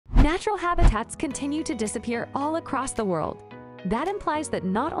Natural habitats continue to disappear all across the world. That implies that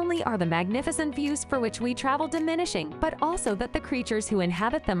not only are the magnificent views for which we travel diminishing, but also that the creatures who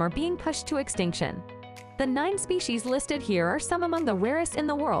inhabit them are being pushed to extinction. The 9 species listed here are some among the rarest in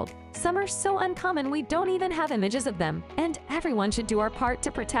the world. Some are so uncommon we don't even have images of them, and everyone should do our part to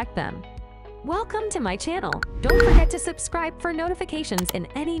protect them. Welcome to my channel. Don't forget to subscribe for notifications in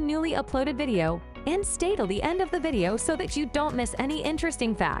any newly uploaded video, and stay till the end of the video so that you don't miss any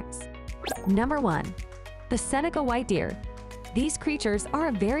interesting facts. Number 1. The Seneca white deer. These creatures are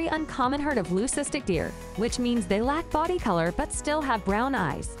a very uncommon herd of leucistic deer, which means they lack body color but still have brown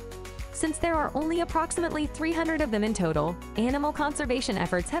eyes. Since there are only approximately 300 of them in total, animal conservation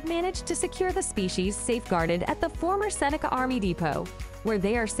efforts have managed to secure the species safeguarded at the former Seneca Army Depot, where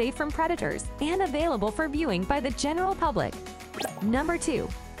they are safe from predators and available for viewing by the general public. Number 2.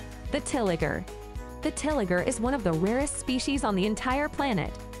 The tiliger. The tiliger is one of the rarest species on the entire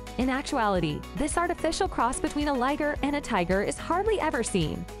planet. In actuality, this artificial cross between a liger and a tiger is hardly ever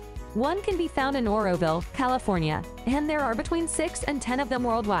seen. One can be found in Oroville, California, and there are between 6 and 10 of them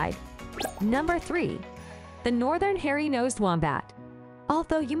worldwide. Number 3. The northern hairy-nosed wombat.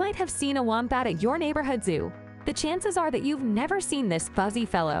 Although you might have seen a wombat at your neighborhood zoo, the chances are that you've never seen this fuzzy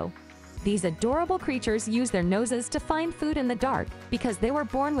fellow. These adorable creatures use their noses to find food in the dark because they were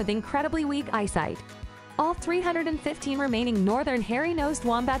born with incredibly weak eyesight. All 315 remaining northern hairy-nosed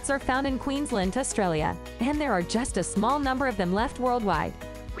wombats are found in Queensland, Australia, and there are just a small number of them left worldwide.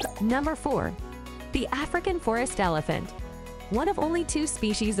 Number 4. The African forest elephant. One of only 2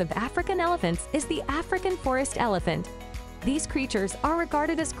 species of African elephants is the African forest elephant. These creatures are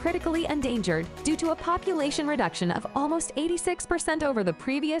regarded as critically endangered due to a population reduction of almost 86% over the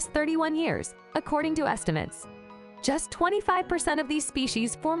previous 31 years, according to estimates. Just 25% of these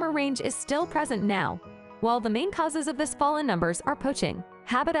species' former range is still present now. While the main causes of this fall in numbers are poaching,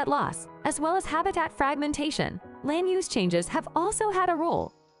 habitat loss, as well as habitat fragmentation, land use changes have also had a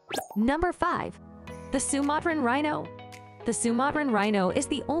role. Number 5. The Sumatran rhino. The Sumatran rhino is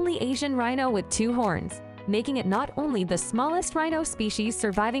the only Asian rhino with 2 horns, making it not only the smallest rhino species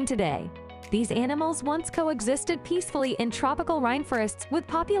surviving today. These animals once coexisted peacefully in tropical rainforests with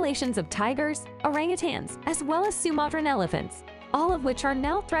populations of tigers, orangutans, as well as Sumatran elephants, all of which are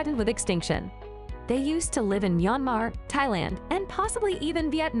now threatened with extinction. They used to live in Myanmar, Thailand, and possibly even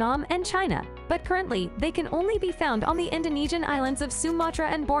Vietnam and China, but currently they can only be found on the Indonesian islands of Sumatra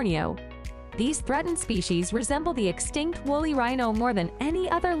and Borneo. These threatened species resemble the extinct woolly rhino more than any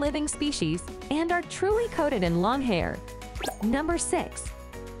other living species and are truly coated in long hair. Number 6.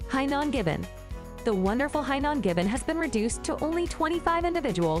 Hainan gibbon. The wonderful Hainan gibbon has been reduced to only 25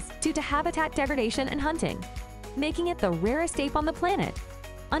 individuals due to habitat degradation and hunting, making it the rarest ape on the planet.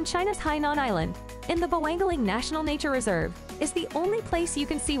 On China's Hainan Island, in the Bewildering National Nature Reserve, is the only place you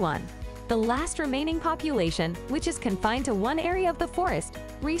can see one. The last remaining population, which is confined to one area of the forest,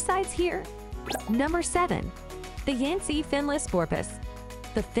 resides here. Number 7. The Yangtze finless porpoise.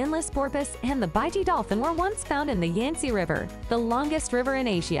 The finless porpoise and the Baiji dolphin were once found in the Yangtze River, the longest river in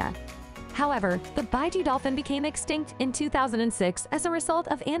Asia. However, the Baiji dolphin became extinct in 2006 as a result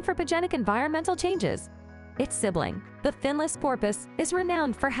of anthropogenic environmental changes. Its sibling, the finless porpoise, is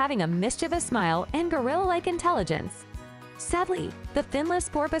renowned for having a mischievous smile and gorilla-like intelligence. Sadly, the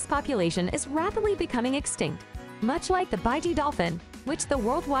finless porpoise population is rapidly becoming extinct, much like the Baiji dolphin, which the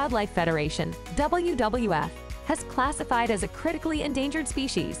World Wildlife Federation, WWF, has classified as a critically endangered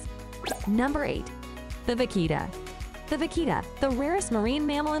species. Number 8. The vaquita. The vaquita, the rarest marine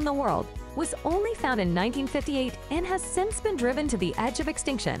mammal in the world, was only found in 1958 and has since been driven to the edge of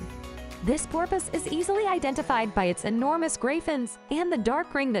extinction. This porpoise is easily identified by its enormous gray fins and the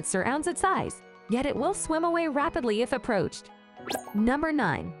dark ring that surrounds its eyes, yet it will swim away rapidly if approached. Number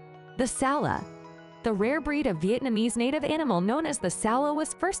 9. The saola. The rare breed of Vietnamese native animal known as the saola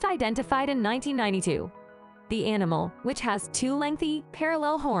was first identified in 1992. The animal, which has 2 lengthy,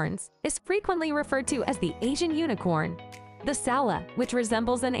 parallel horns, is frequently referred to as the Asian unicorn. The saola, which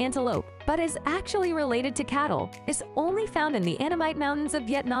resembles an antelope but is actually related to cattle, is only found in the Annamite Mountains of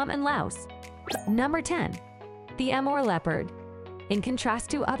Vietnam and Laos. Number 10. The Amur leopard. In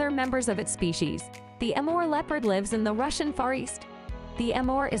contrast to other members of its species, the Amur leopard lives in the Russian Far East. The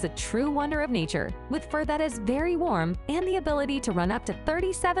Amur is a true wonder of nature, with fur that is very warm and the ability to run up to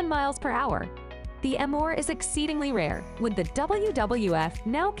 37 miles per hour. The Amur is exceedingly rare, with the WWF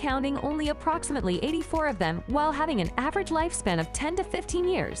now counting only approximately 84 of them while having an average lifespan of 10 to 15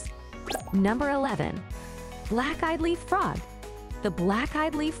 years. Number 11. Black-eyed leaf frog. The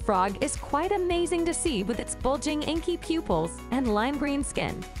black-eyed leaf frog is quite amazing to see with its bulging inky pupils and lime green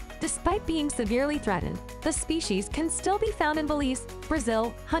skin. Despite being severely threatened, the species can still be found in Belize,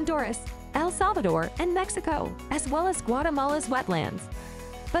 Brazil, Honduras, El Salvador, and Mexico, as well as Guatemala's wetlands.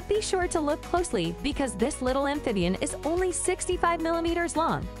 But be sure to look closely because this little amphibian is only 65 millimeters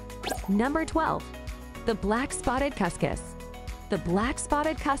long. Number 12. The black-spotted cuscus. The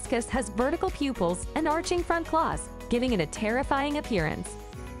black-spotted cuscus has vertical pupils and arching front claws, giving it a terrifying appearance.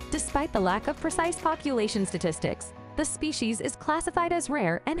 Despite the lack of precise population statistics, the species is classified as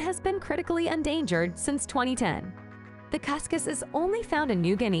rare and has been critically endangered since 2010. The cuscus is only found in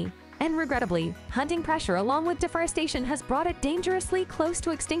New Guinea, and regrettably, hunting pressure along with deforestation has brought it dangerously close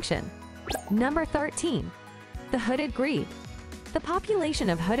to extinction. Number 13. The hooded grebe. The population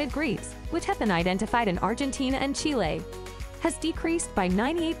of hooded grebes, which have been identified in Argentina and Chile, has decreased by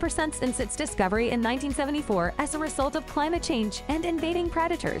 98% since its discovery in 1974 as a result of climate change and invading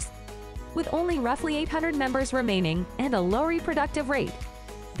predators. With only roughly 800 members remaining and a low reproductive rate,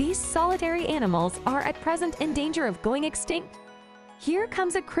 these solitary animals are at present in danger of going extinct. Here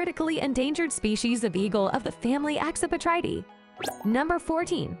comes a critically endangered species of eagle of the family Accipitridae. Number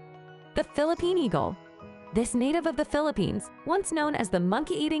 14. The Philippine eagle. This native of the Philippines, once known as the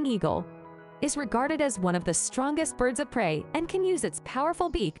monkey-eating eagle, is regarded as one of the strongest birds of prey and can use its powerful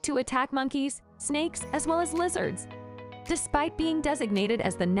beak to attack monkeys, snakes, as well as lizards. Despite being designated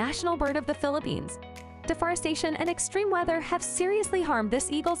as the national bird of the Philippines, deforestation and extreme weather have seriously harmed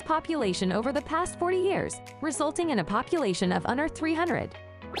this eagle's population over the past 40 years, resulting in a population of under 300.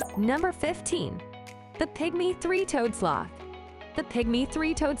 Number 15. The pygmy three-toed sloth. The pygmy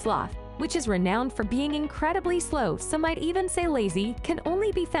three-toed sloth, which is renowned for being incredibly slow, some might even say lazy, can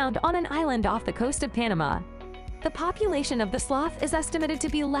only be found on an island off the coast of Panama. The population of the sloth is estimated to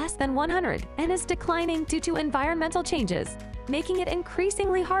be less than 100 and is declining due to environmental changes, making it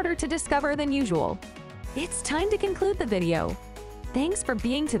increasingly harder to discover than usual. It's time to conclude the video. Thanks for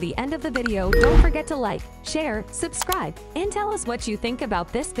being to the end of the video. Don't forget to like, share, subscribe, and tell us what you think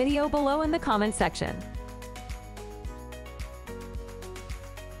about this video below in the comment section.